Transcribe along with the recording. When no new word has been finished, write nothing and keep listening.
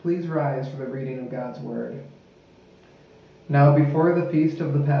Please rise for the reading of God's Word. Now before the feast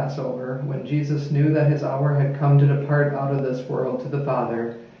of the Passover, when Jesus knew that his hour had come to depart out of this world to the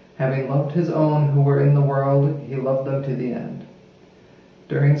Father, having loved his own who were in the world, he loved them to the end.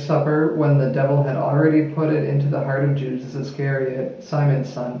 During supper, when the devil had already put it into the heart of Judas Iscariot,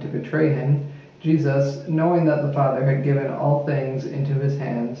 Simon's son, to betray him, Jesus, knowing that the Father had given all things into his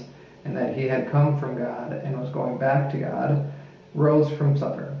hands, and that he had come from God and was going back to God, rose from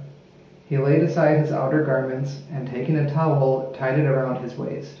supper. He laid aside his outer garments, and taking a towel, tied it around his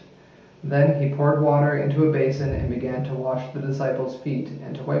waist. Then he poured water into a basin and began to wash the disciples' feet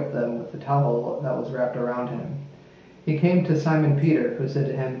and to wipe them with the towel that was wrapped around him. He came to Simon Peter, who said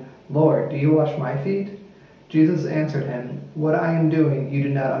to him, "Lord, do you wash my feet?" Jesus answered him, "What I am doing you do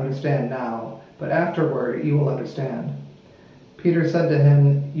not understand now, but afterward you will understand." Peter said to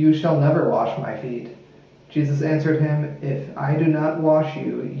him, "You shall never wash my feet." Jesus answered him, "If I do not wash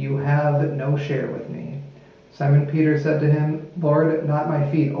you, you have no share with me." Simon Peter said to him, "Lord, not my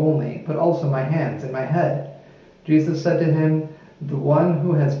feet only, but also my hands and my head." Jesus said to him, "The one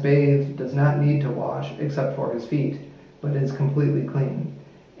who has bathed does not need to wash except for his feet, but is completely clean.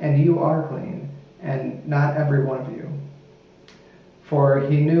 And you are clean, and not every one of you." For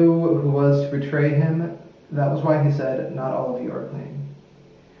he knew who was to betray him. That was why he said, "Not all of you are clean."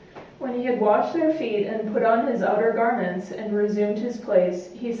 When he had washed their feet and put on his outer garments and resumed his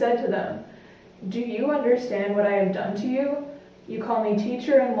place, he said to them, "Do you understand what I have done to you? You call me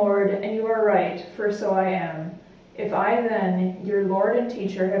teacher and Lord, and you are right, for so I am. If I then, your Lord and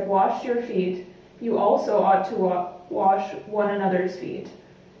teacher, have washed your feet, you also ought to wash one another's feet.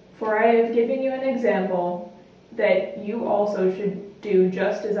 For I have given you an example that you also should do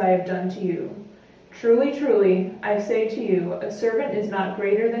just as I have done to you. Truly, truly, I say to you, a servant is not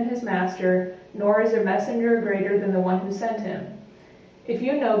greater than his master, nor is a messenger greater than the one who sent him. If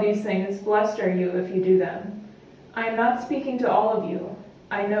you know these things, blessed are you if you do them. I am not speaking to all of you.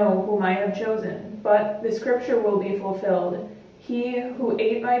 I know whom I have chosen, but the scripture will be fulfilled. He who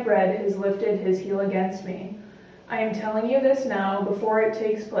ate my bread has lifted his heel against me. I am telling you this now before it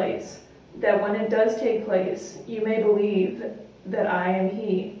takes place, that when it does take place, you may believe that I am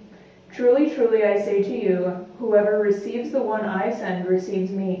he. Truly, truly, I say to you, whoever receives the one I send receives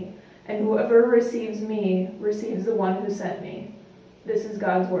me, and whoever receives me receives the one who sent me." This is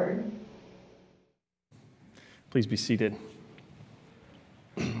God's word. Please be seated.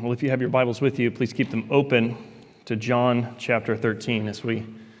 Well, if you have your Bibles with you, please keep them open to John chapter 13 as we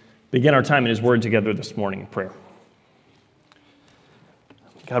begin our time in his word together this morning in prayer.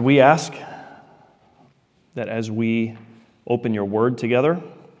 God, we ask that as we open your word together,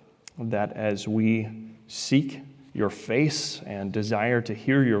 that as we seek your face and desire to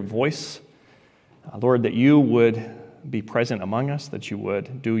hear your voice, Lord, that you would be present among us, that you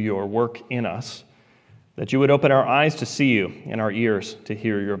would do your work in us, that you would open our eyes to see you and our ears to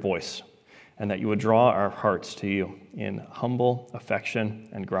hear your voice, and that you would draw our hearts to you in humble affection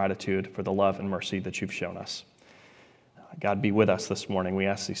and gratitude for the love and mercy that you've shown us. God, be with us this morning. We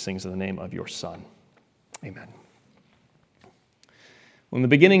ask these things in the name of your Son. Amen. In the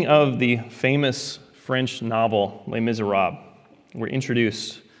beginning of the famous French novel Les Miserables, we're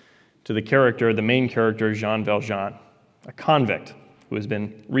introduced to the main character, Jean Valjean, a convict who has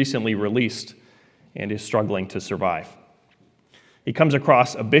been recently released and is struggling to survive. He comes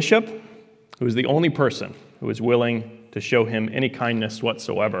across a bishop who is the only person who is willing to show him any kindness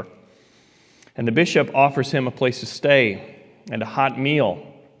whatsoever. And the bishop offers him a place to stay and a hot meal,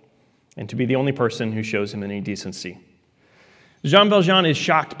 and to be the only person who shows him any decency. Jean Valjean is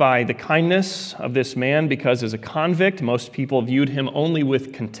shocked by the kindness of this man because as a convict, most people viewed him only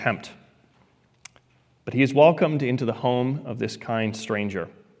with contempt. But he is welcomed into the home of this kind stranger.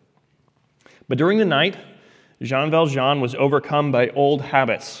 But during the night, Jean Valjean was overcome by old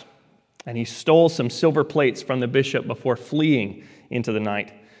habits, and he stole some silver plates from the bishop before fleeing into the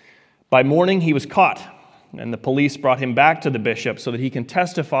night. By morning, he was caught, and the police brought him back to the bishop so that he can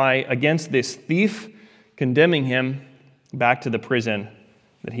testify against this thief, condemning him back to the prison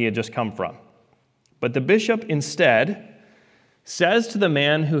that he had just come from. But the bishop instead says to the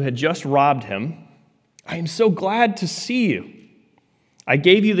man who had just robbed him, "I am so glad to see you. I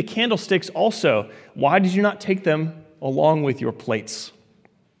gave you the candlesticks also. Why did you not take them along with your plates?"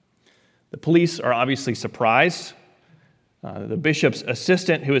 The police are obviously surprised. The bishop's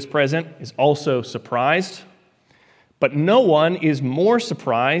assistant who is present is also surprised. But no one is more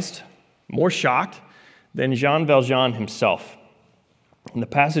surprised, more shocked, than Jean Valjean himself. And the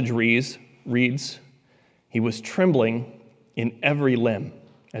passage reads, "He was trembling in every limb,"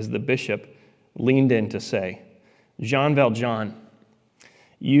 as the bishop leaned in to say, "Jean Valjean,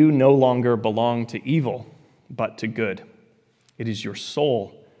 You no longer belong to evil, but to good. It is your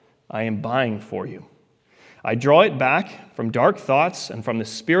soul I am buying for you. I draw it back from dark thoughts and from the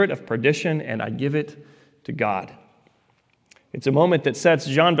spirit of perdition, and I give it to God." It's a moment that sets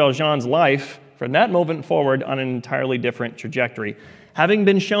Jean Valjean's life, from that moment forward, on an entirely different trajectory. Having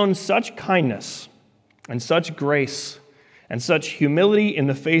been shown such kindness and such grace and such humility in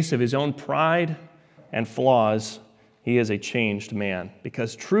the face of his own pride and flaws, he is a changed man.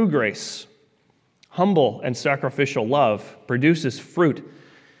 Because true grace, humble and sacrificial love, produces fruit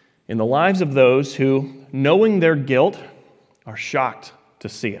in the lives of those who, knowing their guilt, are shocked to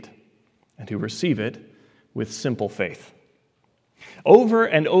see it and who receive it with simple faith. Over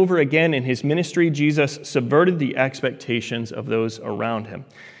and over again in his ministry, Jesus subverted the expectations of those around him.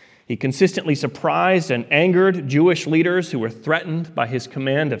 He consistently surprised and angered Jewish leaders who were threatened by his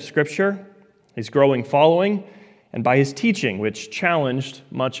command of Scripture, his growing following, and by his teaching, which challenged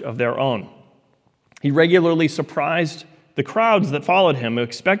much of their own. He regularly surprised the crowds that followed him, who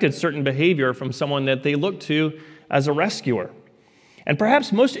expected certain behavior from someone that they looked to as a rescuer. And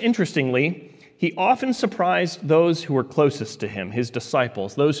perhaps most interestingly, he often surprised those who were closest to him, his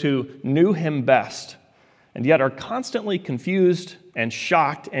disciples, those who knew him best, and yet are constantly confused and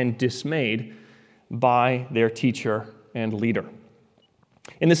shocked and dismayed by their teacher and leader.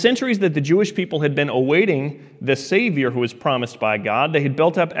 In the centuries that the Jewish people had been awaiting the Savior who was promised by God, they had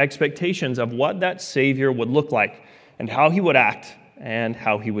built up expectations of what that Savior would look like and how he would act and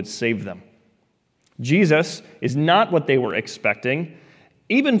how he would save them. Jesus is not what they were expecting.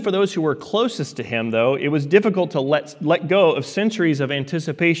 Even for those who were closest to him, though, it was difficult to let go of centuries of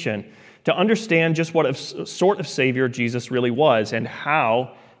anticipation to understand just what sort of Savior Jesus really was and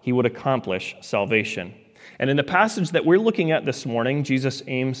how he would accomplish salvation. And in the passage that we're looking at this morning, Jesus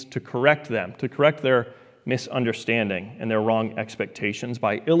aims to correct them, to correct their misunderstanding and their wrong expectations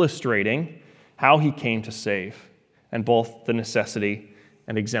by illustrating how he came to save and both the necessity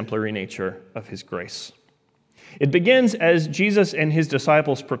and exemplary nature of his grace. It begins as Jesus and his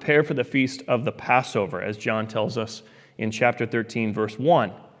disciples prepare for the feast of the Passover, as John tells us in chapter 13, verse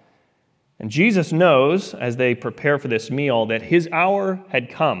 1. And Jesus knows, as they prepare for this meal, that his hour had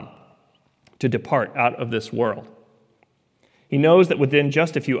come to depart out of this world. He knows that within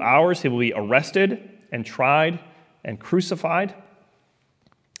just a few hours he will be arrested and tried and crucified.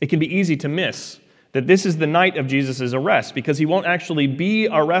 It can be easy to miss that this is the night of Jesus' arrest, because he won't actually be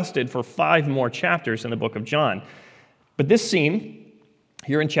arrested for 5 more chapters in the book of John. But this scene,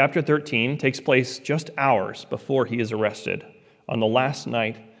 here in chapter 13, takes place just hours before he is arrested, on the last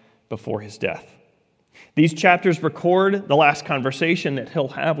night before his death. These chapters record the last conversation that he'll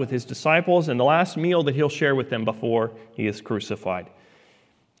have with his disciples and the last meal that he'll share with them before he is crucified.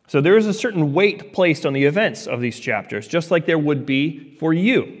 So there is a certain weight placed on the events of these chapters, just like there would be for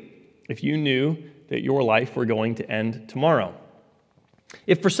you if you knew that your life were going to end tomorrow.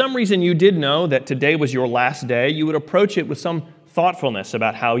 If for some reason you did know that today was your last day, you would approach it with some thoughtfulness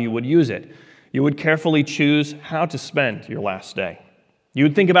about how you would use it. You would carefully choose how to spend your last day. You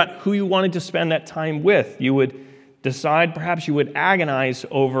would think about who you wanted to spend that time with. You would decide, perhaps you would agonize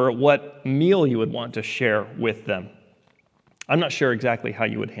over what meal you would want to share with them. I'm not sure exactly how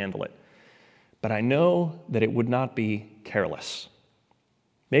you would handle it, but I know that it would not be careless.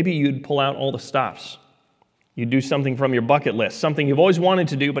 Maybe you'd pull out all the stops. You'd do something from your bucket list, something you've always wanted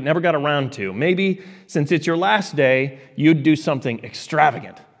to do but never got around to. Maybe, since it's your last day, you'd do something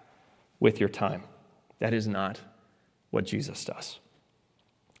extravagant with your time. That is not what Jesus does.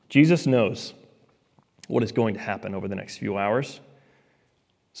 Jesus knows what is going to happen over the next few hours.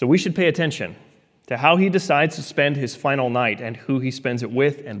 So we should pay attention to how he decides to spend his final night and who he spends it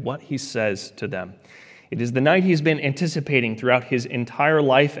with and what he says to them. It is the night he's been anticipating throughout his entire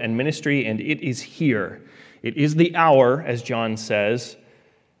life and ministry, and it is here. It is the hour, as John says,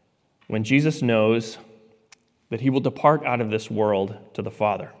 when Jesus knows that he will depart out of this world to the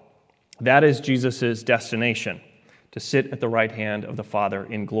Father. That is Jesus' destination, to sit at the right hand of the Father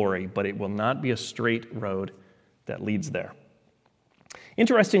in glory, but it will not be a straight road that leads there.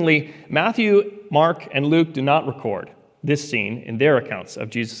 Interestingly, Matthew, Mark, and Luke do not record this scene in their accounts of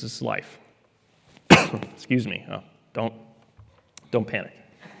Jesus' life. Excuse me. Oh, don't panic.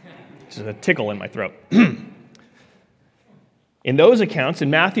 There's a tickle in my throat. In those accounts, in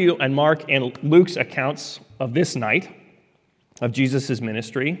Matthew and Mark and Luke's accounts of this night of Jesus'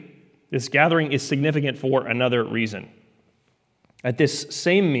 ministry, this gathering is significant for another reason. At this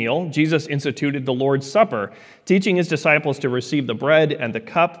same meal, Jesus instituted the Lord's Supper, teaching his disciples to receive the bread and the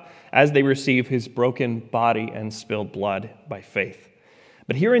cup as they receive his broken body and spilled blood by faith.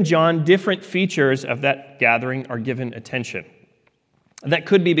 But here in John, different features of that gathering are given attention. That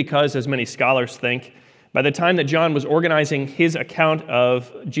could be because, as many scholars think, by the time that John was organizing his account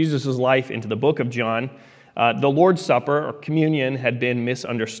of Jesus' life into the book of John, the Lord's Supper, or communion, had been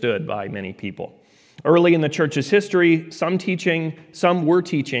misunderstood by many people. Early in the church's history, some were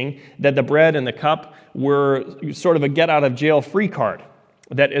teaching that the bread and the cup were sort of a get-out-of-jail-free card,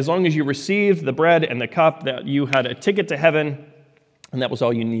 that as long as you received the bread and the cup, that you had a ticket to heaven, and that was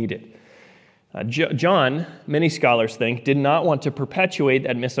all you needed. John, many scholars think, did not want to perpetuate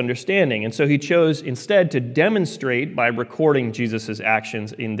that misunderstanding, and so he chose instead to demonstrate by recording Jesus'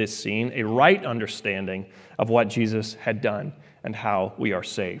 actions in this scene a right understanding of what Jesus had done and how we are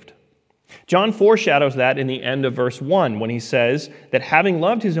saved. John foreshadows that in the end of verse 1 when he says that having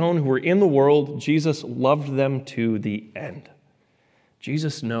loved his own who were in the world, Jesus loved them to the end.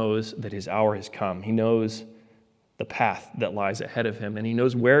 Jesus knows that his hour has come. He knows the path that lies ahead of him, and he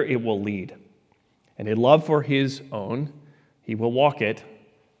knows where it will lead. And in love for his own, he will walk it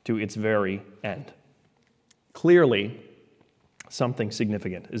to its very end. Clearly, something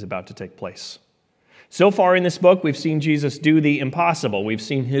significant is about to take place. So far in this book, we've seen Jesus do the impossible. We've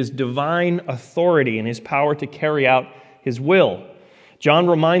seen his divine authority and his power to carry out his will. John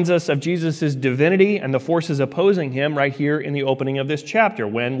reminds us of Jesus' divinity and the forces opposing him right here in the opening of this chapter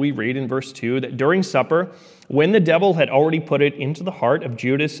when we read in verse 2 that during supper, when the devil had already put it into the heart of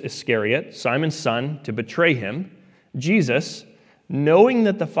Judas Iscariot, Simon's son, to betray him, Jesus, knowing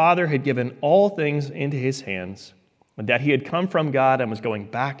that the Father had given all things into his hands, and that he had come from God and was going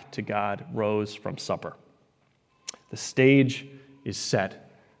back to God, rose from supper. The stage is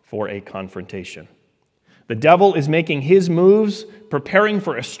set for a confrontation. The devil is making his moves, preparing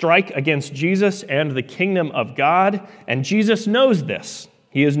for a strike against Jesus and the kingdom of God, and Jesus knows this.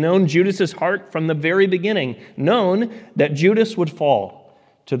 He has known Judas' heart from the very beginning, known that Judas would fall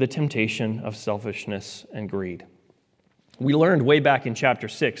to the temptation of selfishness and greed. We learned way back in chapter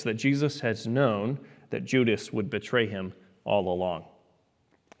 6 that Jesus has known that Judas would betray him all along.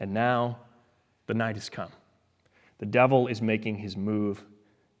 And now the night has come. The devil is making his move,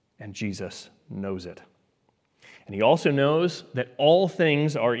 and Jesus knows it. And he also knows that all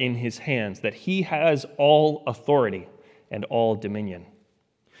things are in his hands, that he has all authority and all dominion.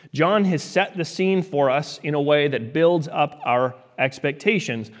 John has set the scene for us in a way that builds up our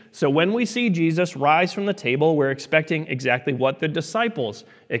expectations. So when we see Jesus rise from the table, we're expecting exactly what the disciples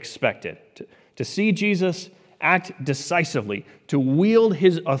expected. To see Jesus act decisively, to wield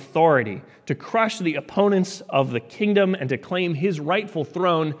his authority, to crush the opponents of the kingdom and to claim his rightful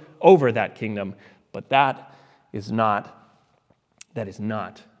throne over that kingdom. But that is not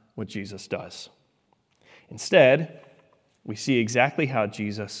what Jesus does. Instead, we see exactly how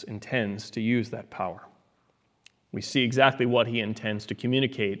Jesus intends to use that power. We see exactly what he intends to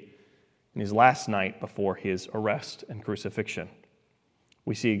communicate in his last night before his arrest and crucifixion.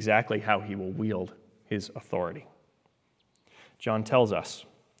 We see exactly how he will wield his authority. John tells us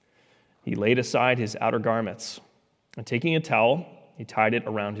he laid aside his outer garments, and taking a towel, he tied it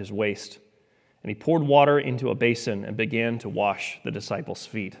around his waist. And he poured water into a basin and began to wash the disciples'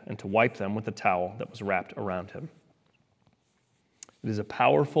 feet and to wipe them with the towel that was wrapped around him. It is a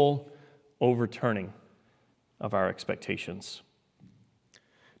powerful overturning of our expectations.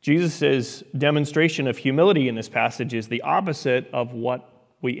 Jesus' demonstration of humility in this passage is the opposite of what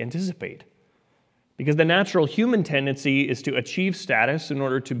we anticipate. Because the natural human tendency is to achieve status in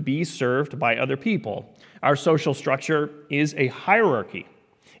order to be served by other people. Our social structure is a hierarchy.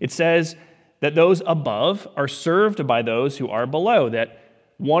 It says that those above are served by those who are below, that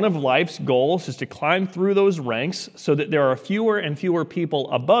one of life's goals is to climb through those ranks so that there are fewer and fewer people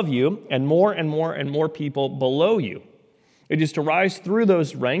above you and more and more people below you. It is to rise through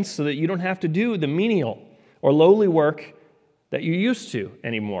those ranks so that you don't have to do the menial or lowly work that you used to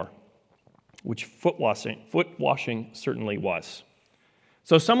anymore, which foot washing certainly was.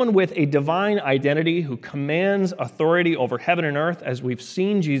 So someone with a divine identity who commands authority over heaven and earth, as we've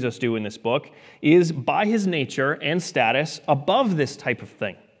seen Jesus do in this book, is by his nature and status above this type of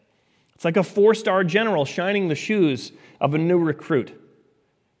thing. It's like a 4-star general shining the shoes of a new recruit.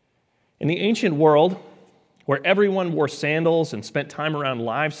 In the ancient world, where everyone wore sandals and spent time around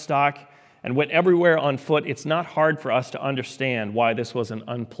livestock and went everywhere on foot, it's not hard for us to understand why this was an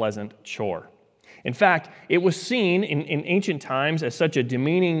unpleasant chore. In fact, it was seen in ancient times as such a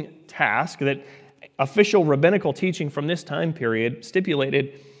demeaning task that official rabbinical teaching from this time period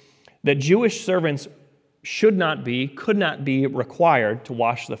stipulated that Jewish servants could not be required to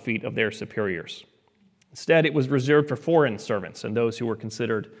wash the feet of their superiors. Instead, it was reserved for foreign servants and those who were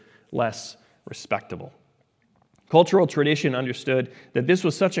considered less respectable. Cultural tradition understood that this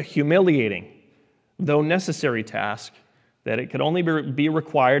was such a humiliating, though necessary task, that it could only be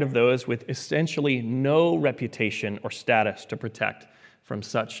required of those with essentially no reputation or status to protect from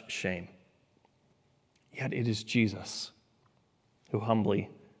such shame. Yet it is Jesus who humbly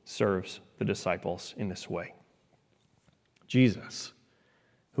serves the disciples in this way. Jesus,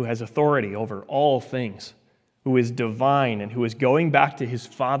 who has authority over all things, who is divine and who is going back to his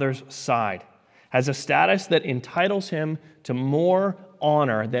Father's side, has a status that entitles him to more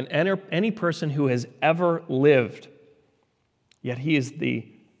honor than any person who has ever lived. Yet he is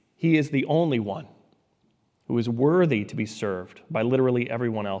the only one who is worthy to be served by literally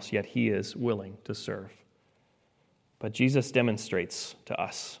everyone else, yet he is willing to serve. But Jesus demonstrates to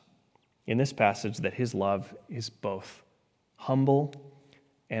us in this passage that his love is both humble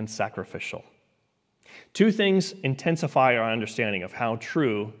and sacrificial. Two things intensify our understanding of how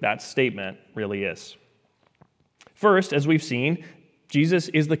true that statement really is. First, as we've seen, Jesus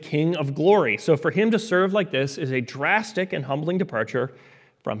is the King of glory. So for him to serve like this is a drastic and humbling departure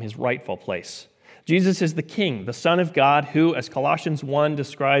from his rightful place. Jesus is the King, the Son of God, who, as Colossians 1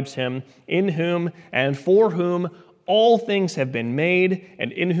 describes him, in whom and for whom all things have been made,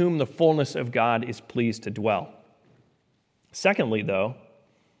 and in whom the fullness of God is pleased to dwell. Secondly, though,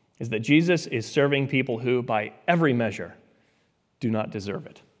 is that Jesus is serving people who, by every measure, do not deserve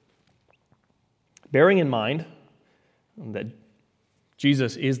it. Bearing in mind that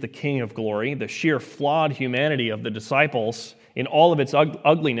Jesus is the King of glory, the sheer flawed humanity of the disciples in all of its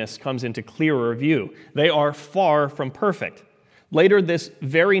ugliness comes into clearer view. They are far from perfect. Later this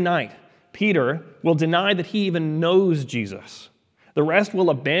very night, Peter will deny that he even knows Jesus. The rest will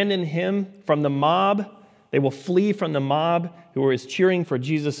abandon him from the mob. They will flee from the mob who is cheering for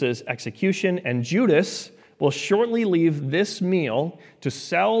Jesus' execution, and Judas will shortly leave this meal to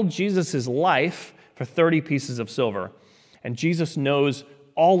sell Jesus' life for 30 pieces of silver. And Jesus knows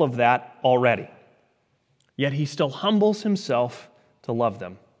all of that already. Yet he still humbles himself to love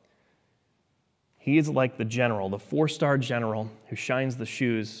them. He is like the general, the 4-star general who shines the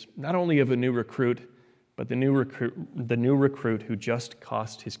shoes not only of a new recruit, but the new recruit who just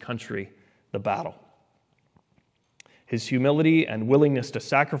cost his country the battle. His humility and willingness to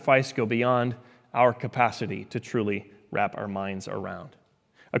sacrifice go beyond our capacity to truly wrap our minds around.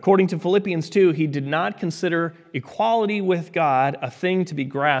 According to Philippians 2, he did not consider equality with God a thing to be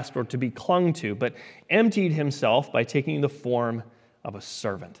grasped or to be clung to, but emptied himself by taking the form of a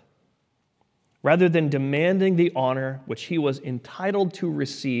servant. Rather than demanding the honor which he was entitled to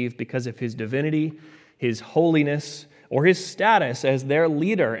receive because of his divinity, his holiness, or his status as their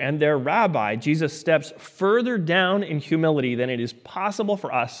leader and their rabbi, Jesus steps further down in humility than it is possible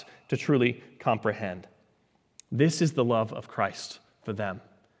for us to truly comprehend. This is the love of Christ for them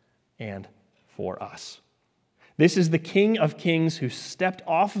and for us. This is the King of Kings who stepped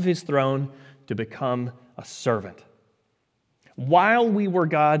off of his throne to become a servant. While we were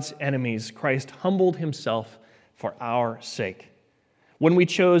God's enemies, Christ humbled himself for our sake. When we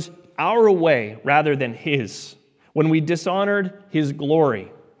chose our way rather than his, when we dishonored his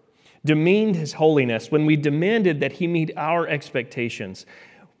glory, demeaned his holiness, when we demanded that he meet our expectations,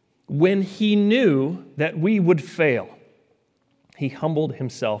 when he knew that we would fail, he humbled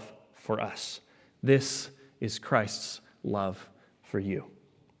himself for us. This is Christ's love for you.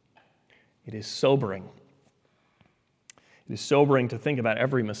 It is sobering. It is sobering to think about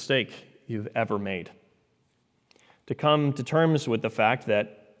every mistake you've ever made. To come to terms with the fact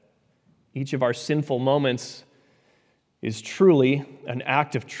that each of our sinful moments is truly an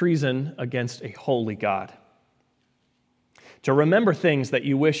act of treason against a holy God. To remember things that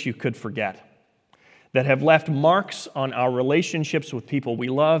you wish you could forget, that have left marks on our relationships with people we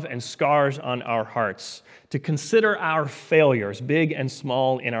love and scars on our hearts. To consider our failures, big and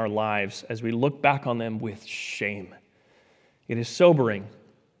small, in our lives as we look back on them with shame. It is sobering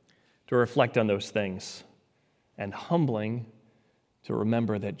to reflect on those things and humbling to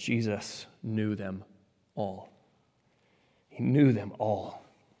remember that Jesus knew them all. He knew them all.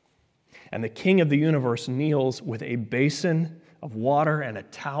 And the King of the universe kneels with a basin of water and a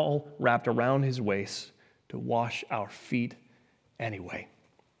towel wrapped around his waist to wash our feet anyway.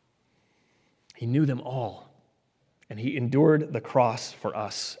 He knew them all, and he endured the cross for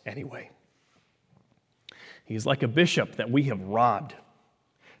us anyway. He is like a bishop that we have robbed,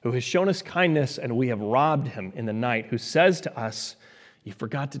 who has shown us kindness and we have robbed him in the night, who says to us, "You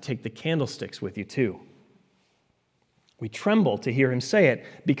forgot to take the candlesticks with you too." We tremble to hear him say it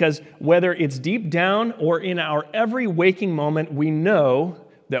because whether it's deep down or in our every waking moment, we know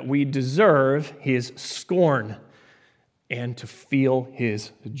that we deserve his scorn and to feel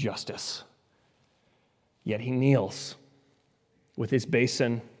his justice. Yet he kneels with his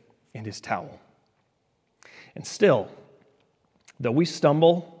basin and his towel. And still, though we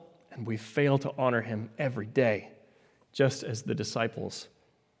stumble and we fail to honor him every day, just as the disciples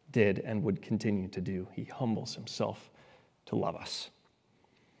did and would continue to do. He humbles himself to love us.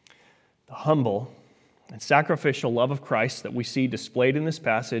 The humble and sacrificial love of Christ that we see displayed in this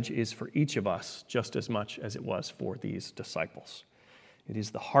passage is for each of us just as much as it was for these disciples. It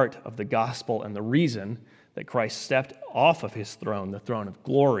is the heart of the gospel and the reason that Christ stepped off of his throne, the throne of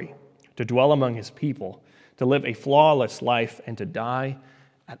glory, to dwell among his people, to live a flawless life, and to die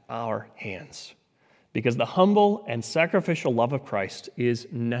at our hands. Because the humble and sacrificial love of Christ is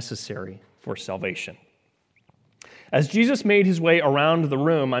necessary for salvation. As Jesus made his way around the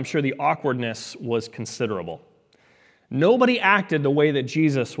room, I'm sure the awkwardness was considerable. Nobody acted the way that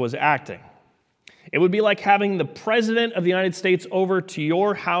Jesus was acting. It would be like having the President of the United States over to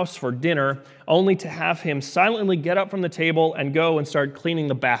your house for dinner, only to have him silently get up from the table and go and start cleaning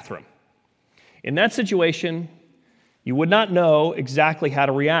the bathroom. In that situation, you would not know exactly how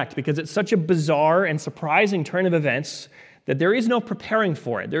to react because it's such a bizarre and surprising turn of events that there is no preparing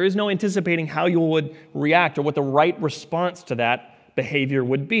for it. There is no anticipating how you would react or what the right response to that behavior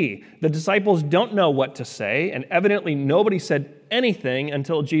would be. The disciples don't know what to say, and evidently nobody said anything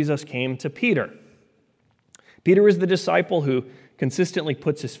until Jesus came to Peter. Peter is the disciple who consistently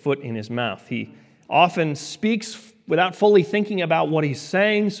puts his foot in his mouth. He often speaks without fully thinking about what he's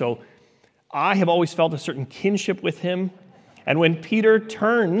saying, so I have always felt a certain kinship with him. And when Peter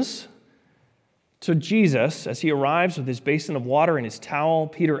turns to Jesus as he arrives with his basin of water and his towel,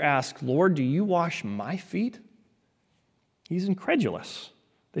 Peter asks, "Lord, do you wash my feet?" He's incredulous.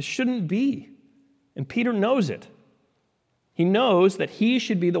 This shouldn't be. And Peter knows it. He knows that he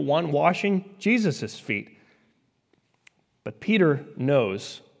should be the one washing Jesus' feet. But Jesus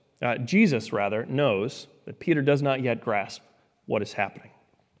knows that Peter does not yet grasp what is happening.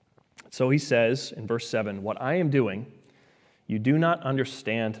 So he says in verse 7, "What I am doing, you do not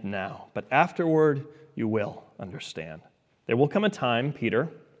understand now, but afterward you will understand." There will come a time, Peter,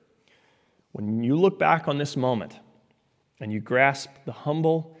 when you look back on this moment and you grasp the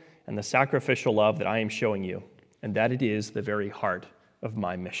humble and the sacrificial love that I am showing you, and that it is the very heart of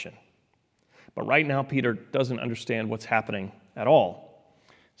my mission. But right now, Peter doesn't understand what's happening at all.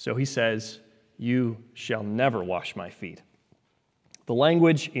 So he says, "You shall never wash my feet." The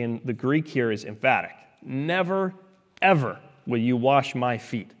language in the Greek here is emphatic. Never, ever will you wash my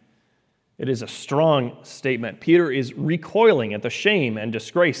feet. It is a strong statement. Peter is recoiling at the shame and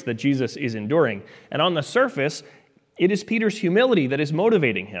disgrace that Jesus is enduring. And on the surface, it is Peter's humility that is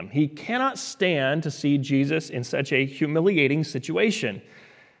motivating him. He cannot stand to see Jesus in such a humiliating situation.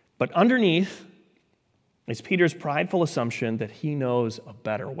 But underneath is Peter's prideful assumption that he knows a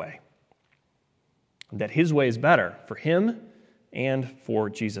better way, that his way is better for him and for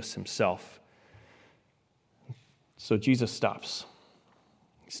Jesus himself. So Jesus stops.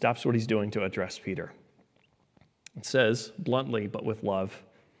 He stops what he's doing to address Peter. It says, bluntly but with love,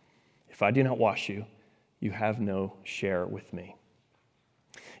 "If I do not wash you, you have no share with me.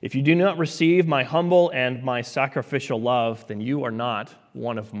 If you do not receive my humble and my sacrificial love, then you are not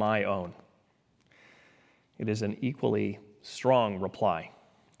one of my own." It is an equally strong reply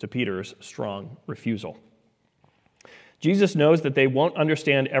to Peter's strong refusal. Jesus knows that they won't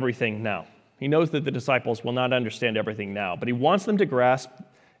understand everything now. He knows that the disciples will not understand everything now, but he wants them to grasp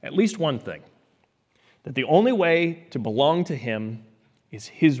at least one thing, that the only way to belong to him is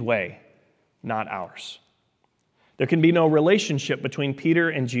his way, not ours. There can be no relationship between Peter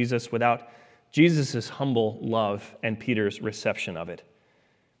and Jesus without Jesus' humble love and Peter's reception of it.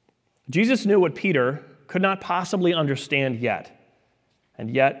 Jesus knew what Peter could not possibly understand yet, and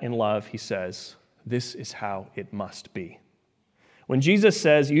yet in love he says, "This is how it must be." When Jesus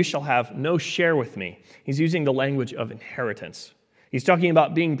says, "You shall have no share with me," he's using the language of inheritance. He's talking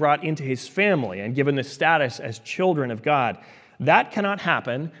about being brought into his family and given the status as children of God. That cannot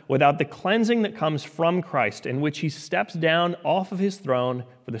happen without the cleansing that comes from Christ, in which he steps down off of his throne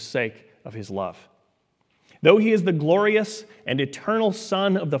for the sake of his love. Though he is the glorious and eternal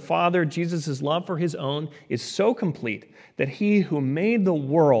Son of the Father, Jesus' love for his own is so complete that he who made the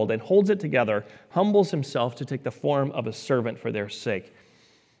world and holds it together humbles himself to take the form of a servant for their sake.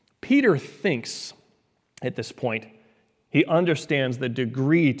 Peter thinks at this point he understands the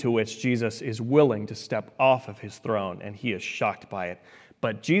degree to which Jesus is willing to step off of his throne, and he is shocked by it.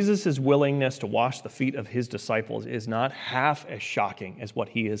 But Jesus' willingness to wash the feet of his disciples is not half as shocking as what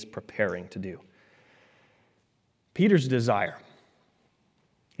he is preparing to do. Peter's desire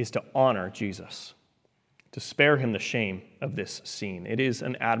is to honor Jesus, to spare him the shame of this scene. It is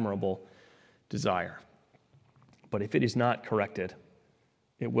an admirable desire. But if it is not corrected,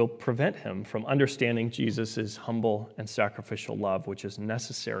 it will prevent him from understanding Jesus' humble and sacrificial love, which is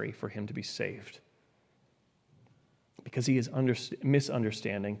necessary for him to be saved. Because he is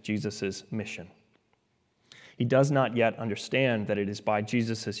misunderstanding Jesus' mission. He does not yet understand that it is by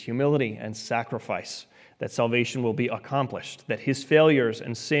Jesus' humility and sacrifice that salvation will be accomplished, that his failures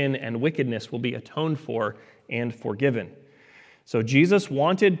and sin and wickedness will be atoned for and forgiven. So Jesus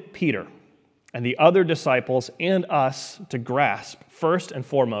wanted Peter and the other disciples and us to grasp, first and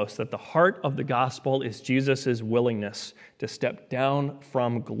foremost, that the heart of the gospel is Jesus' willingness to step down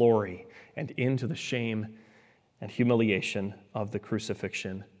from glory and into the shame and humiliation of the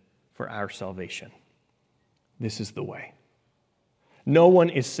crucifixion for our salvation. This is the way. No one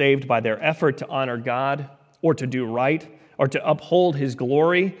is saved by their effort to honor God or to do right or to uphold his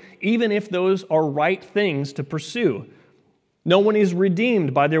glory, even if those are right things to pursue. No one is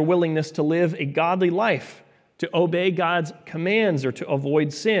redeemed by their willingness to live a godly life, to obey God's commands or to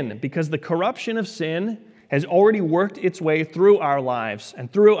avoid sin, because the corruption of sin has already worked its way through our lives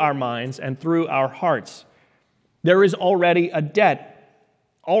and through our minds and through our hearts. There is already a debt,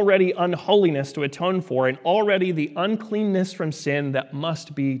 already unholiness to atone for, and already the uncleanness from sin that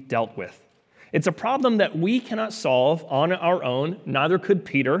must be dealt with. It's a problem that we cannot solve on our own, neither could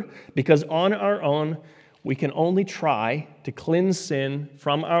Peter, because on our own we can only try to cleanse sin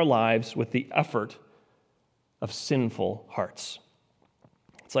from our lives with the effort of sinful hearts.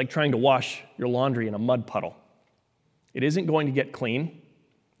 It's like trying to wash your laundry in a mud puddle. It isn't going to get clean,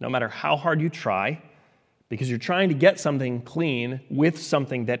 no matter how hard you try, because you're trying to get something clean with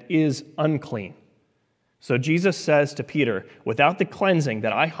something that is unclean. So Jesus says to Peter, without the cleansing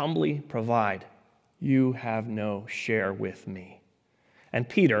that I humbly provide, you have no share with me. And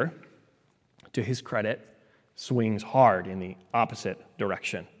Peter, to his credit, swings hard in the opposite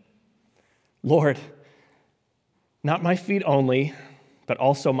direction. Lord, not my feet only, but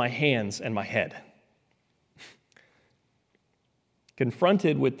also my hands and my head.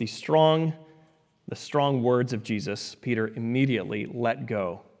 Confronted with the strong words of Jesus, Peter immediately let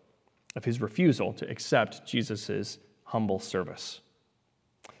go of his refusal to accept Jesus' humble service.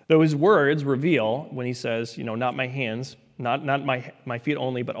 Though his words reveal, when he says, not my hands, not my feet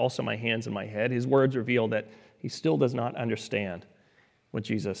only, but also my hands and my head, his words reveal that he still does not understand what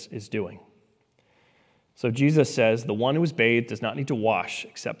Jesus is doing. So Jesus says, the one who is bathed does not need to wash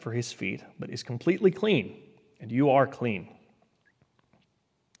except for his feet, but is completely clean, and you are clean.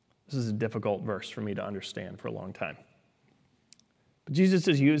 This is a difficult verse for me to understand for a long time. But Jesus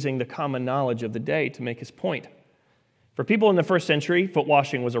is using the common knowledge of the day to make his point. For people in the first century, foot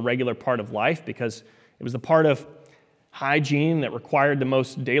washing was a regular part of life because it was the part of hygiene that required the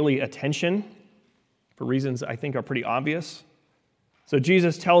most daily attention for reasons I think are pretty obvious. So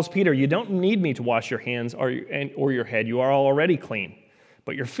Jesus tells Peter, you don't need me to wash your hands or your head. You are already clean.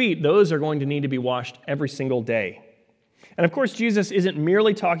 But your feet, those are going to need to be washed every single day. And of course, Jesus isn't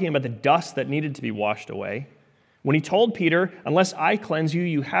merely talking about the dust that needed to be washed away. When he told Peter, unless I cleanse you,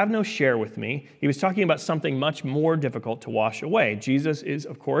 you have no share with me, he was talking about something much more difficult to wash away. Jesus is,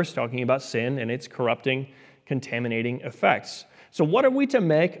 of course, talking about sin and its corrupting, contaminating effects. So what are we to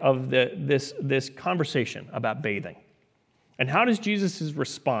make of this conversation about bathing? And how does Jesus'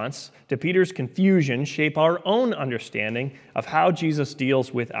 response to Peter's confusion shape our own understanding of how Jesus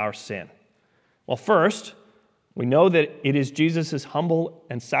deals with our sin? Well, first, we know that it is Jesus' humble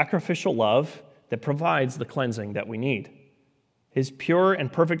and sacrificial love that provides the cleansing that we need. His pure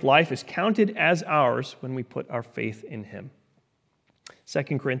and perfect life is counted as ours when we put our faith in him. 2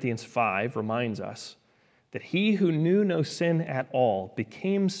 Corinthians 5 reminds us that he who knew no sin at all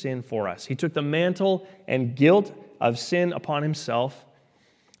became sin for us. He took the mantle and guilt of sin upon himself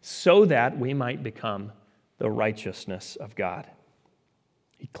so that we might become the righteousness of God.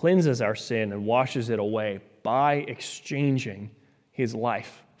 He cleanses our sin and washes it away by exchanging his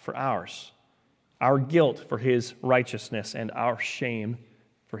life for ours, our guilt for his righteousness, and our shame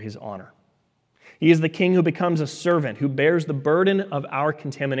for his honor. He is the king who becomes a servant, who bears the burden of our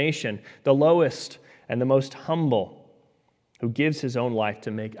contamination, the lowest and the most humble, who gives his own life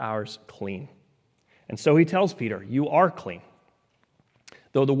to make ours clean. And so he tells Peter, you are clean.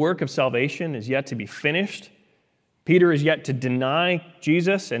 Though the work of salvation is yet to be finished, Peter is yet to deny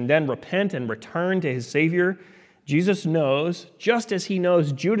Jesus and then repent and return to his Savior. Jesus knows, just as he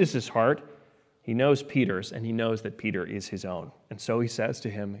knows Judas's heart, he knows Peter's, and he knows that Peter is his own. And so he says to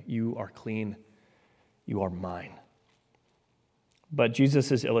him, you are clean, you are mine. But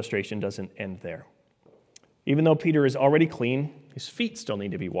Jesus' illustration doesn't end there. Even though Peter is already clean, his feet still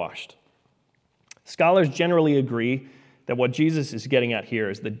need to be washed. Scholars generally agree that what Jesus is getting at here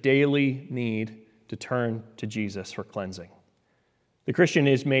is the daily need to turn to Jesus for cleansing. The Christian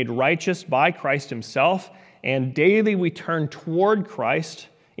is made righteous by Christ himself, and daily we turn toward Christ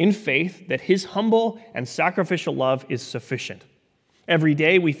in faith that his humble and sacrificial love is sufficient. Every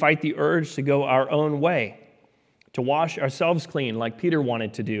day we fight the urge to go our own way, to wash ourselves clean like Peter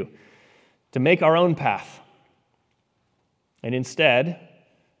wanted to do, to make our own path, and instead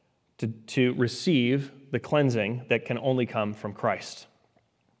to receive the cleansing that can only come from Christ.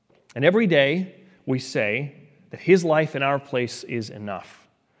 And every day we say that his life in our place is enough.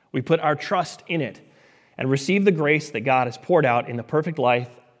 We put our trust in it and receive the grace that God has poured out in the perfect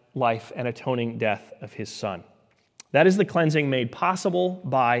life and atoning death of his Son. That is the cleansing made possible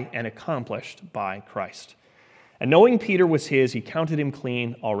by and accomplished by Christ. And knowing Peter was his, he counted him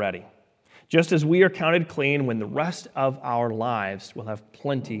clean already, just as we are counted clean when the rest of our lives will have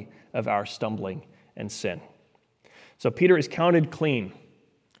plenty of our stumbling and sin. So Peter is counted clean,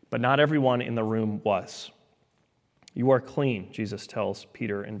 but not everyone in the room was. You are clean, Jesus tells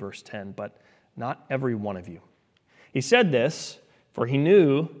Peter in verse 10, but not every one of you. He said this, for he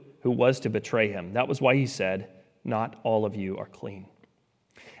knew who was to betray him. That was why he said, not all of you are clean.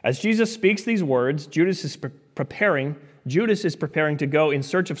 As Jesus speaks these words, Judas is preparing to go in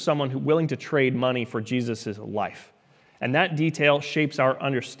search of someone who's willing to trade money for Jesus' life. And that detail shapes our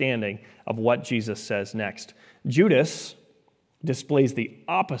understanding of what Jesus says next. Judas displays the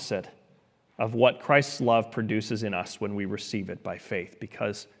opposite of what Christ's love produces in us when we receive it by faith,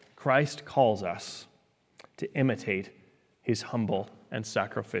 because Christ calls us to imitate his humble and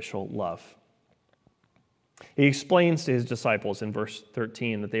sacrificial love. He explains to his disciples in verse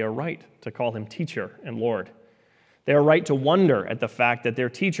 13 that they are right to call him teacher and Lord. They are right to wonder at the fact that their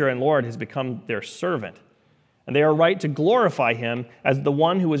teacher and Lord has become their servant. And they are right to glorify him as the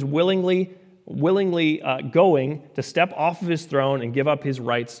one who is willingly going to step off of his throne and give up his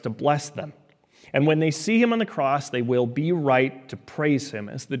rights to bless them. And when they see him on the cross, they will be right to praise him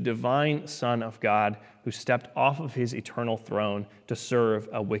as the divine Son of God who stepped off of his eternal throne to serve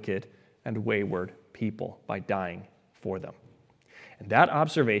a wicked and wayward people by dying for them. And that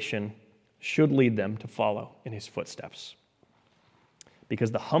observation should lead them to follow in his footsteps.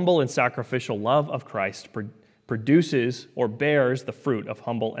 Because the humble and sacrificial love of Christ produces or bears the fruit of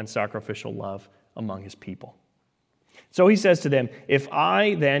humble and sacrificial love among his people. So he says to them, if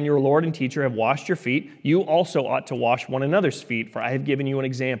I then, your Lord and teacher, have washed your feet, you also ought to wash one another's feet, for I have given you an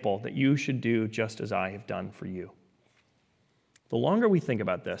example that you should do just as I have done for you. The longer we think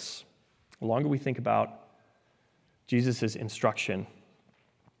about this, the longer we think about Jesus' instruction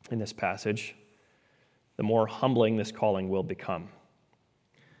in this passage, the more humbling this calling will become.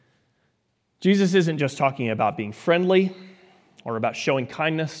 Jesus isn't just talking about being friendly or about showing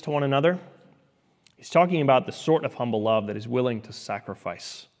kindness to one another. He's talking about the sort of humble love that is willing to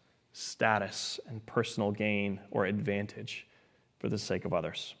sacrifice status and personal gain or advantage for the sake of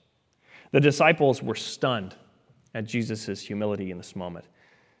others. The disciples were stunned at Jesus' humility in this moment.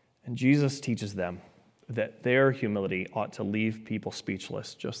 And Jesus teaches them that their humility ought to leave people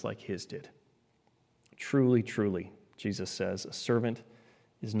speechless, just like his did. Truly, truly, Jesus says, a servant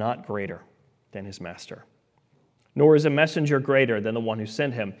is not greater than his master, nor is a messenger greater than the one who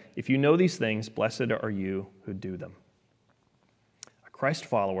sent him. If you know these things, blessed are you who do them. A Christ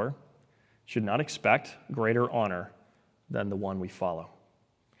follower should not expect greater honor than the one we follow.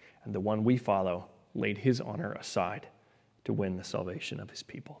 And the one we follow laid his honor aside to win the salvation of his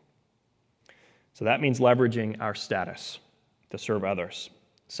people. So that means leveraging our status to serve others,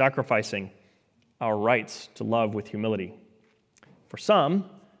 sacrificing our rights to love with humility. For some,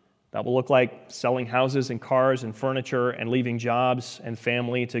 that will look like selling houses and cars and furniture and leaving jobs and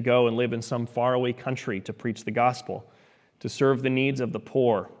family to go and live in some faraway country to preach the gospel, to serve the needs of the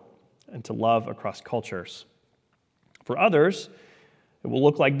poor, and to love across cultures. For others, it will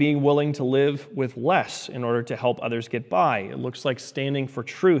look like being willing to live with less in order to help others get by. It looks like standing for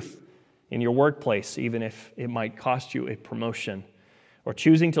truth in your workplace, even if it might cost you a promotion, or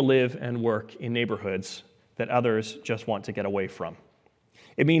choosing to live and work in neighborhoods that others just want to get away from.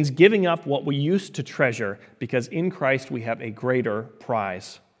 It means giving up what we used to treasure because in Christ we have a greater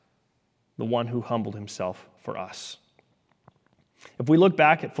prize, the one who humbled himself for us. If we look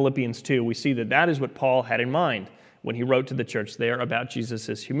back at Philippians 2, we see that that is what Paul had in mind when he wrote to the church there about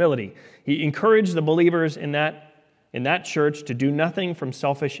Jesus' humility. He encouraged the believers in that church to do nothing from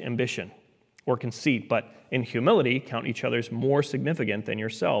selfish ambition or conceit, but in humility count each other's more significant than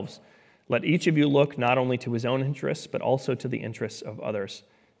yourselves. Let each of you look not only to his own interests, but also to the interests of others.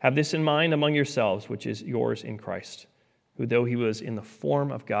 Have this in mind among yourselves, which is yours in Christ, who though he was in the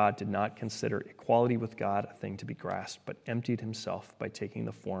form of God, did not consider equality with God a thing to be grasped, but emptied himself by taking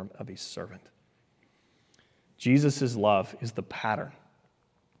the form of a servant. Jesus' love is the pattern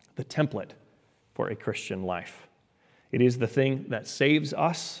the template for a Christian life. It is the thing that saves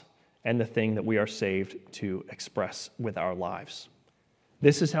us and the thing that we are saved to express with our lives.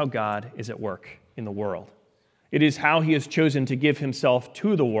 This is how God is at work in the world. It is how he has chosen to give himself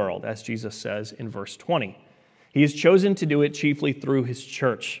to the world, as Jesus says in verse 20. He has chosen to do it chiefly through his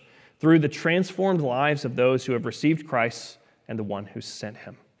church, through the transformed lives of those who have received Christ and the one who sent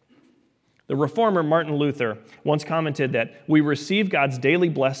him. The reformer Martin Luther once commented that we receive God's daily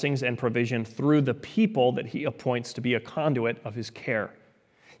blessings and provision through the people that he appoints to be a conduit of his care.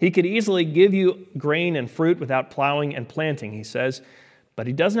 He could easily give you grain and fruit without plowing and planting, he says, but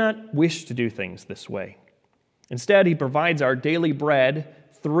he does not wish to do things this way. Instead, he provides our daily bread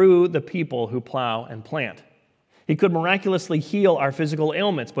through the people who plow and plant. He could miraculously heal our physical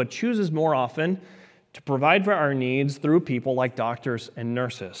ailments, but chooses more often to provide for our needs through people like doctors and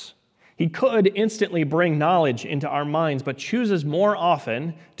nurses. He could instantly bring knowledge into our minds, but chooses more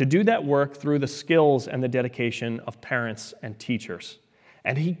often to do that work through the skills and the dedication of parents and teachers.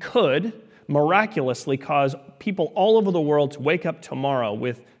 And he could miraculously cause people all over the world to wake up tomorrow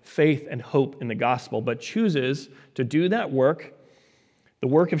with faith and hope in the gospel, but chooses to do that work, the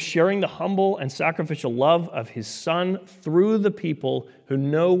work of sharing the humble and sacrificial love of his Son through the people who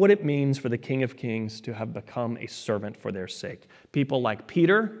know what it means for the King of Kings to have become a servant for their sake. People like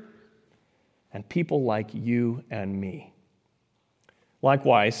Peter and people like you and me.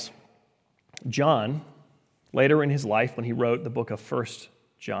 Likewise, John, later in his life when he wrote the book of 1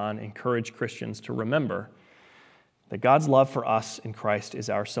 John, encouraged Christians to remember that God's love for us in Christ is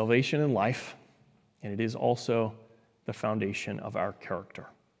our salvation and life, and it is also the foundation of our character.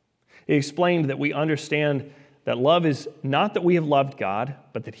 He explained that we understand that love is not that we have loved God,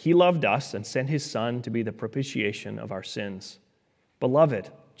 but that he loved us and sent his Son to be the propitiation of our sins.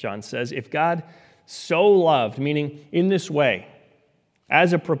 Beloved, John says, if God so loved, meaning in this way,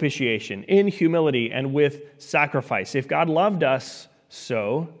 as a propitiation, in humility and with sacrifice, if God loved us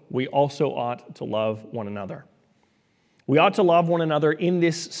so, we also ought to love one another. We ought to love one another in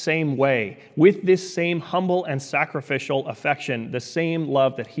this same way, with this same humble and sacrificial affection, the same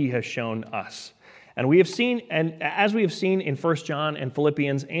love that he has shown us. And we have seen, and as we have seen in 1 John and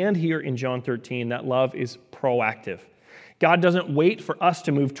Philippians and here in John 13, that love is proactive. God doesn't wait for us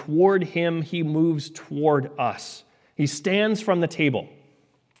to move toward him, he moves toward us. He stands from the table.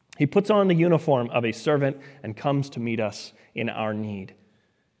 He puts on the uniform of a servant and comes to meet us in our need.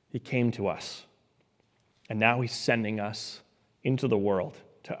 He came to us. And now he's sending us into the world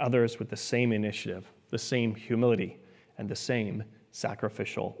to others with the same initiative, the same humility, and the same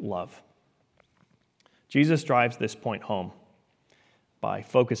sacrificial love. Jesus drives this point home by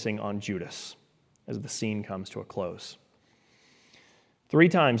focusing on Judas as the scene comes to a close. 3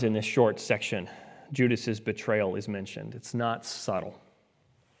 times in this short section, Judas's betrayal is mentioned. It's not subtle.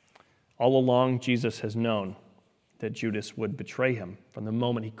 All along, Jesus has known that Judas would betray him. From the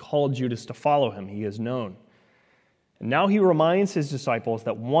moment he called Judas to follow him, he has known. And now he reminds his disciples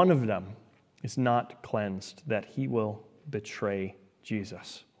that one of them is not cleansed, that he will betray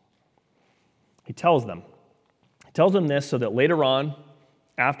Jesus. He tells them this so that later on,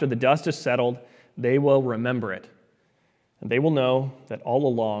 after the dust is settled, they will remember it. And they will know that all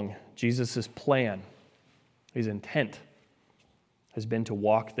along, Jesus' plan, his intent, has been to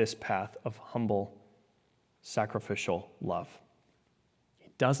walk this path of humble, sacrificial love. He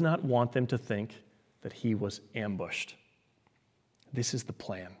does not want them to think that he was ambushed. This is the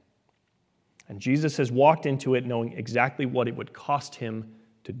plan. And Jesus has walked into it knowing exactly what it would cost him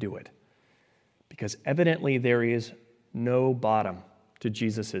to do it. Because evidently there is no bottom to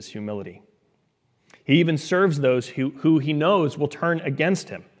Jesus' humility. He even serves those who he knows will turn against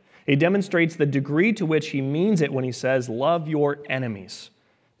him. He demonstrates the degree to which he means it when he says, love your enemies.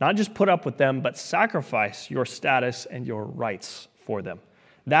 Not just put up with them, but sacrifice your status and your rights for them.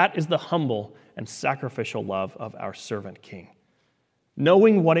 That is the humble and sacrificial love of our servant king.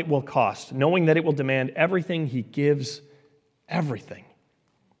 Knowing what it will cost, knowing that it will demand everything, he gives everything.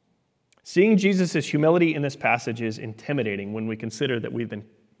 Seeing Jesus' humility in this passage is intimidating when we consider that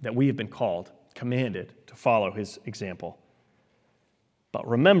we have been called, commanded to follow his example. But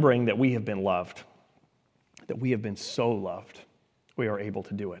remembering that we have been loved, that we have been so loved, we are able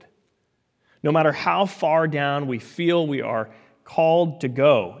to do it. No matter how far down we feel we are called to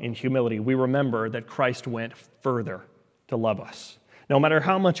go in humility, we remember that Christ went further to love us. No matter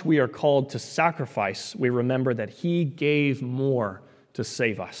how much we are called to sacrifice, we remember that he gave more to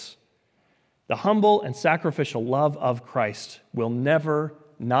save us. The humble and sacrificial love of Christ will never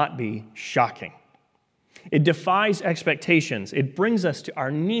not be shocking. It defies expectations. It brings us to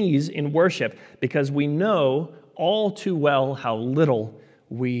our knees in worship because we know all too well how little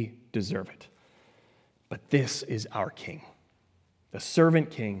We deserve it. But this is our King, the servant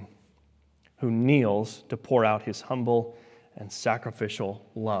King who kneels to pour out his humble and sacrificial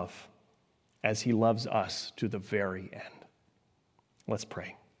love as he loves us to the very end. Let's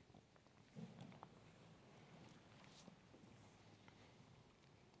pray.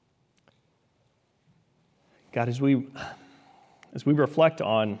 God, as we reflect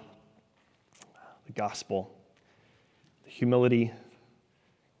on the gospel, the humility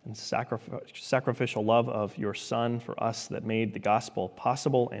and sacrificial love of your Son for us that made the gospel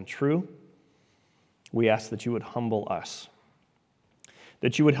possible and true, we ask that you would humble us,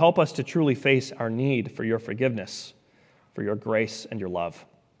 that you would help us to truly face our need for your forgiveness, for your grace and your love.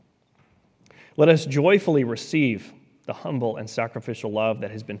 Let us joyfully receive the humble and sacrificial love that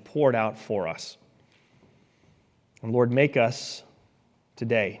has been poured out for us. And Lord, make us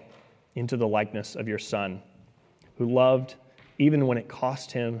today into the likeness of your Son, who loved even when it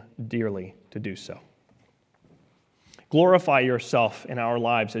cost him dearly to do so. Glorify yourself in our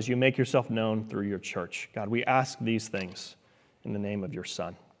lives as you make yourself known through your church. God, we ask these things in the name of your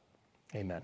Son. Amen.